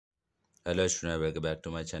Hello student, welcome back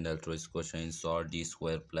to my channel. Today's question is solve d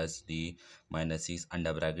square plus d minus 6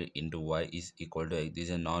 under bracket into y is equal to x. This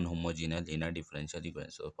is a non-homogeneous linear differential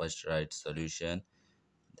equation. So first write solution,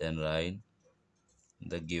 then write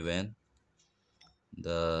the given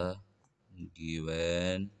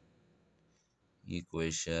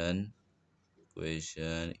equation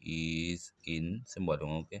is in symbolic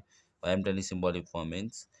form. Okay, why I'm telling symbolic form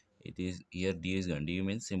means it is here d is given. D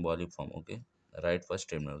means symbolic form. Okay, write first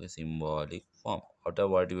statement. Okay, symbolic form. After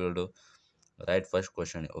what you will do, write first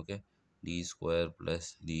question. Okay, d square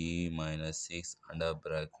plus d minus 6 under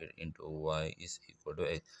bracket into y is equal to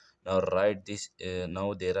x. Now write this.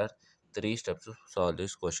 Now there are three steps to solve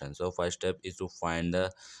this question. So first step is to find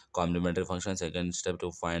the complementary function. Second step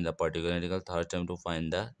to find the particular integral. Third step to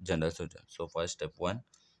find the general solution. So first step one.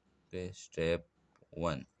 Okay, step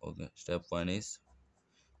one. Okay, step one is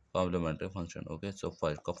complementary function. Okay, so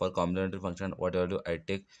for complementary function, what I do, I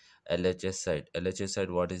take LHS side. LHS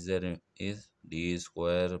side, what is there is d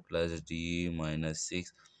square plus d minus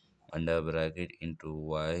 6 under bracket into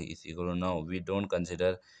y is equal to, now we don't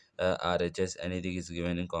consider RHS. Anything is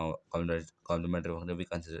given in complementary function, we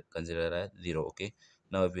consider as 0. Okay,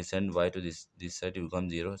 now if we send y to this side, it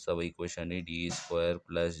becomes 0. So our equation is d square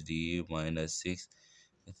plus d minus 6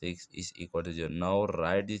 is equal to 0. Now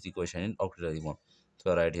write this equation in auxiliary form.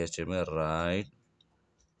 So write here statement, write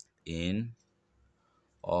in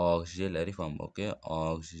auxiliary form. Okay,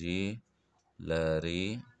 auxiliary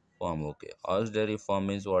form. Okay, auxiliary form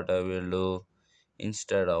means what I will do,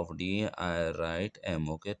 instead of d I write m.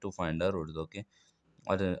 Okay, to find the roots. Okay,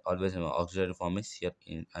 always auxiliary form is here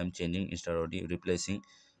I'm changing, instead of d replacing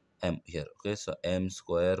m here. Okay, so m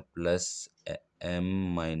square plus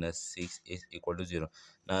m minus 6 is equal to 0.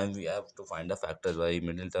 Now we have to find the factors by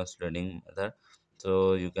middle term splitting method.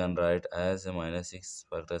 So you can write as a minus 6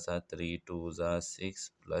 factors are 3 2s are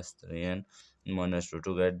 6 plus 3 and minus 2.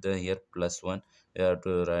 To get the here plus 1, you have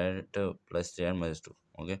to write plus 3 and minus 2.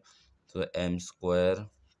 Okay, so m square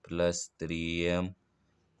plus 3m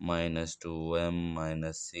minus 2m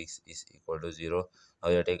minus 6 is equal to 0. Now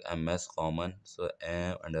you take m as common, so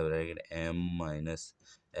m under bracket m minus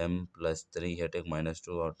m plus 3, here take minus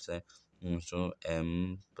 2 outside. So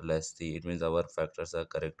m plus 3, it means our factors are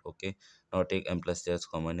correct. Okay, now take m plus 3 as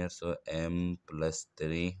common here, so m plus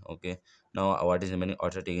 3. Okay, now what is remaining,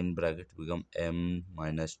 also take in bracket, become m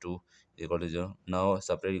minus 2 equal to 0. Now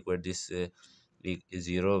separate equate this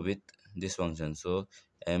 0 with this function. So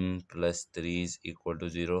m plus 3 is equal to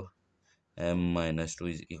 0, m minus 2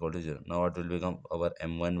 is equal to 0. Now what will become, our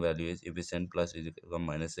m1 value is, if we send plus, is become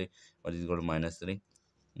minus 3, what is equal to minus 3.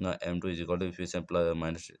 Now m2 is equal to, if we send plus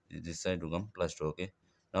minus this side, become plus 2. Okay,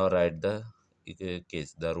 now write the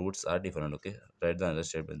case, the roots are different. Okay, write the other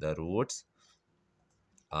statement, the roots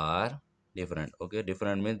are different. Okay,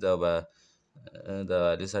 different means the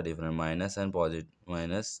values are different, minus and positive,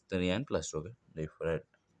 minus 3 and plus 2. Okay, different.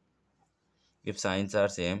 If signs are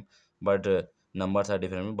same but numbers are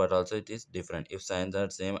different, but also it is different. If signs are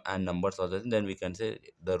same and numbers also same, then we can say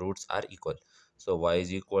the roots are equal. So y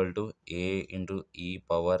is equal to a into e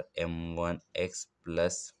power m1 x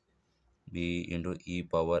plus b into e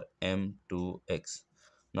power m2 x.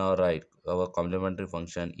 Now write our complementary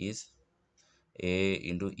function is a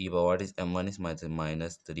into e power, what is m1 is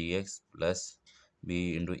minus 3x plus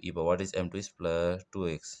b into e power, what is m2 is plus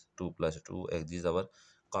 2x, 2 plus 2x. This is our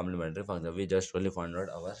complementary function. We just only found out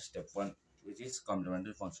our step 1, which is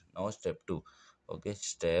complementary function. Now step 2. Okay,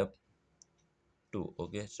 step 2.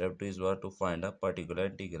 Okay, step 2 is what, to find a particular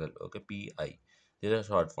integral. Okay, pi. This is a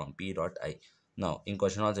short form, p dot I. Now in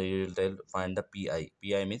question also you will tell find the pi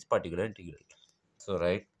means particular integral. So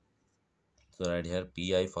right here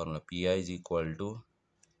pi formula, pi is equal to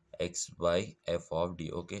x by f of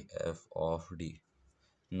d. Okay, f of d.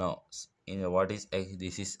 Now in what is x,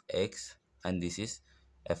 this is x and this is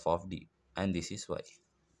f of d and this is y.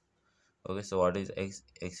 Okay, so what is x,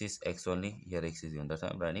 x is x only, here x is given, that's why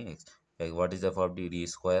I'm writing x. Like what is f of d, d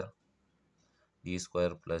square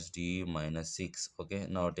plus d minus 6. Okay,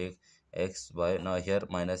 now take x by, now here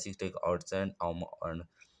minus 6 take outside and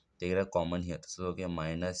take a common here. So okay,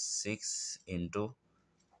 minus 6 into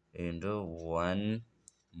 1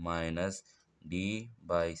 minus d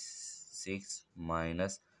by 6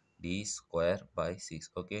 minus d square by 6.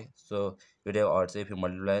 Okay, so you have also, if you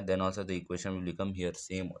multiply, then also the equation will become here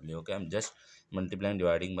same only. Okay, I'm just multiplying,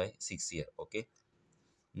 dividing by 6 here. Okay,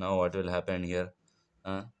 now what will happen here,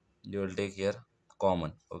 you will take here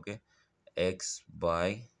common. Okay, x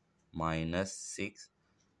by minus 6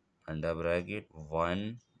 under bracket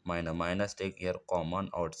 1 minus take here common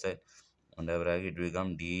outside, under bracket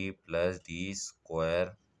become d plus d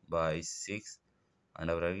square by 6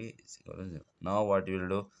 under bracket is equal to 0. Now what you will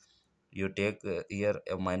do, you take here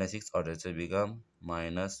a minus 6 order, so it become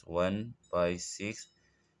minus 1 by 6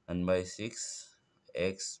 and by 6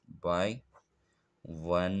 x by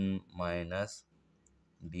 1 minus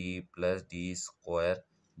d plus d square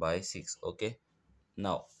by 6. Okay,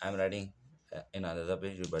 now I'm writing in another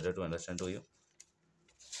page, you better to understand to you.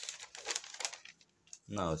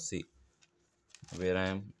 Now see where I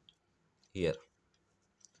am here.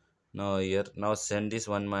 Now here, now send this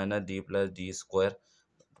 1 minus d plus d square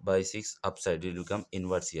by 6 upside, it will become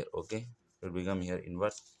inverse here. Okay, it will become here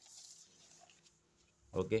inverse.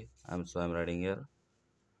 Okay, I'm writing here.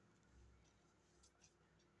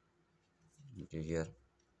 Okay, here,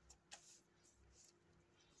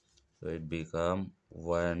 so it become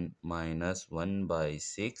 1 minus 1 by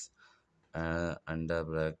 6 under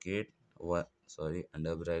bracket 1, sorry,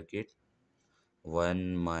 under bracket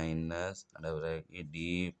 1 minus under bracket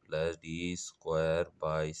d plus d square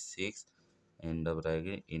by 6 under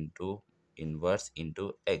bracket into inverse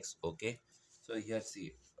into x. Okay, so here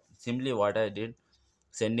see, simply what I did,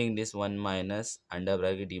 sending this 1 minus under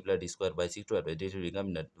bracket d plus d square by 6 to upside, this will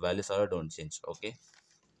become net values are don't change. Okay,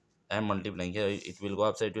 I am multiplying here, it will go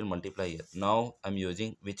upside, it will multiply here. Now I'm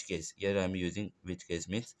using which case, here I'm using which case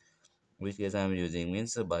means, which case I'm using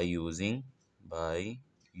means by using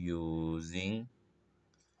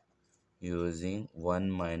using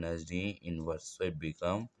 1 minus d inverse, so it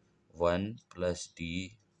become 1 plus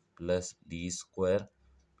d square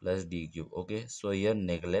plus d cube. Okay, so here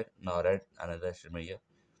neglect, now write another statement here,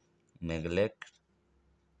 neglect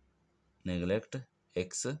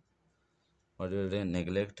x, what will they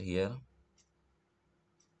neglect here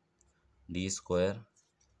d square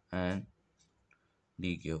and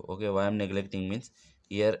d cube. Okay, why I'm neglecting means,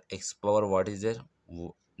 here x power what is there,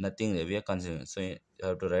 nothing there, we are considering, so you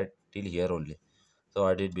have to write till here only. So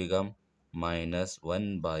what it become, minus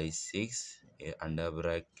 1 by 6 under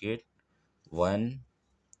bracket 1,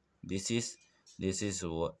 this is this is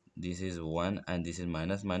 1 and this is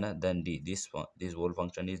minus minus, then d, this whole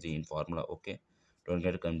function is the in formula. Okay, don't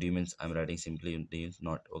get confused means I'm writing simply d is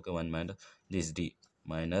not. Okay, 1 minus this d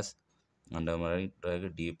minus under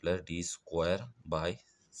bracket d plus d square by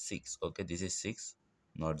 6. Okay, this is 6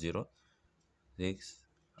 not 0, 6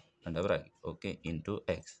 under bracket, okay, into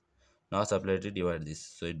x. Now separately divide this,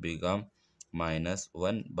 so it become minus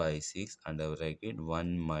 1 by 6 under bracket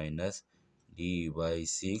 1 minus d by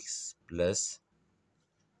 6 plus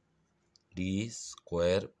d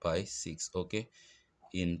square by 6. Okay,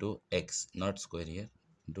 into x, not square here,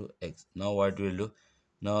 into x. Now what we will do,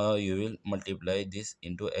 now you will multiply this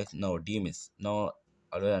into x. Now d means, now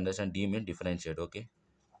always understand d means differentiate. Okay,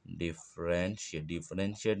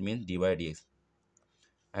 differentiate means d by dx,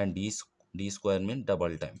 and d square means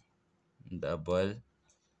double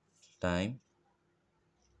time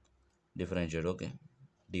differentiate. Okay,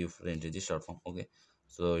 differentiate is short form. Okay,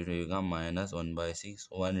 so it will become minus 1 by 6,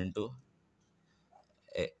 1 into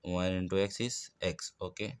x is x.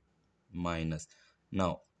 Okay, minus,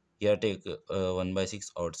 now here take 1 by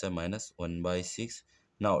 6 outside, minus 1 by 6.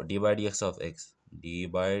 Now d by dx of x, d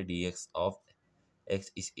by dx of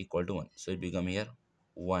x is equal to 1, so it become here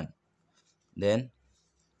 1. Then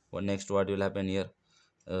what next, what will happen here,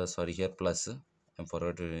 sorry, here plus, I'm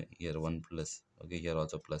forgot to here 1 plus. Okay, here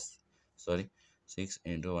also plus, sorry, 6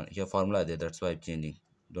 into 1, here formula there, that's why I'm changing,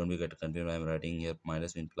 don't be get confused, I'm writing here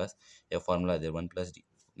minus in plus, here formula there 1 plus d.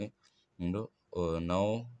 Okay, into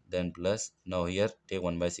now then plus, now here take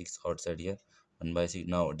 1 by 6 outside here, 1 by 6.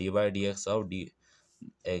 Now d by dx of d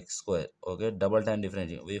x square. Okay, double time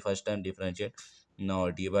differentiate, we first time differentiate,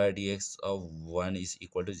 now d by dx of 1 is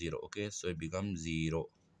equal to 0. Okay, so it becomes 0.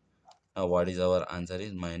 Now what is our answer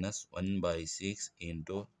is minus 1 by 6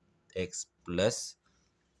 into x plus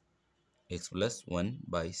 1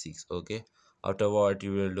 by 6. Okay, after what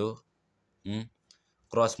you will do,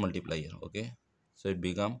 cross multiply here. Okay, so it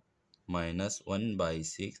become minus 1 by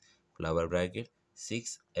 6 flower bracket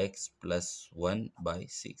 6x plus 1 by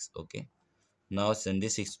 6. Okay, now send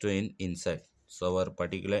this 6 to inside, so our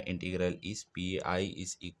particular integral is pi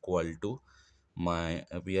is equal to pi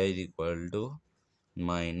is equal to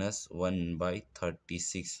minus 1 by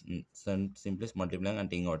 36, simply multiplying and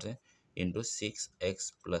taking out into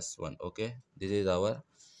 6x plus 1. Okay, this is our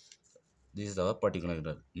particular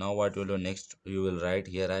integral. Now what we'll do next, you will write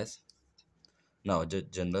here as, now the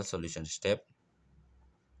general solution, step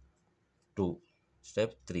 2,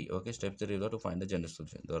 step 3. Okay, step 3 is to find the general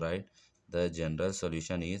solution. So right, the general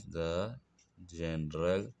solution is, the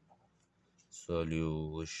general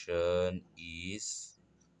solution is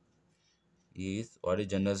what is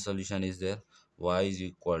general solution is there, y is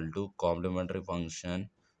equal to complementary function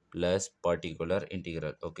plus particular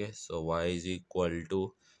integral. Okay, so y is equal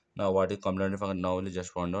to, now what is complementary function? Now we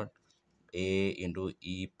just found out a into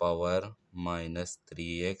e power minus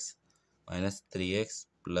 3x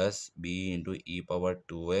plus b into e power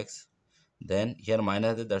 2x. Then here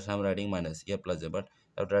minus is, that's why I'm writing minus, here plus but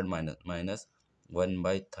I have to write minus 1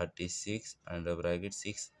 by 36 and the bracket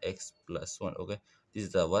 6x plus 1. Okay, this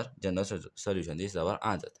is our general solution, this is our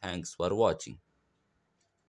answer. Thanks for watching.